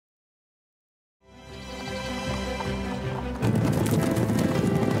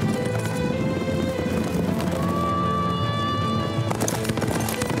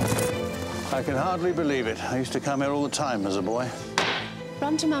can hardly believe it. I used to come here all the time as a boy.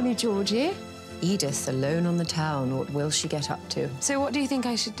 Run to Mummy, Georgie. Edith, alone on the town. What will she get up to? So what do you think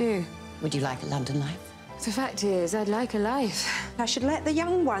I should do? Would you like a London life? The fact is, I'd like a life. I should let the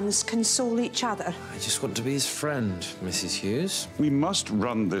young ones console each other. I just want to be his friend, Mrs. Hughes. We must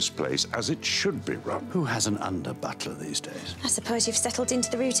run this place as it should be run. Who has an under-butler these days? I suppose you've settled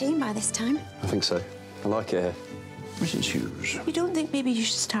into the routine by this time. I think so. I like it here. Mrs. Hughes. You don't think maybe you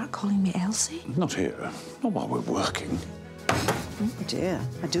should start calling me Elsie? Not here. Not while we're working. Oh, dear.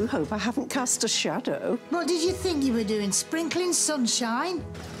 I do hope I haven't cast a shadow. What did you think you were doing, sprinkling sunshine?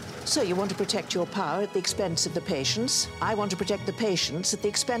 So you want to protect your power at the expense of the patients. I want to protect the patients at the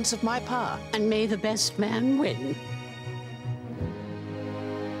expense of my power. And may the best man win.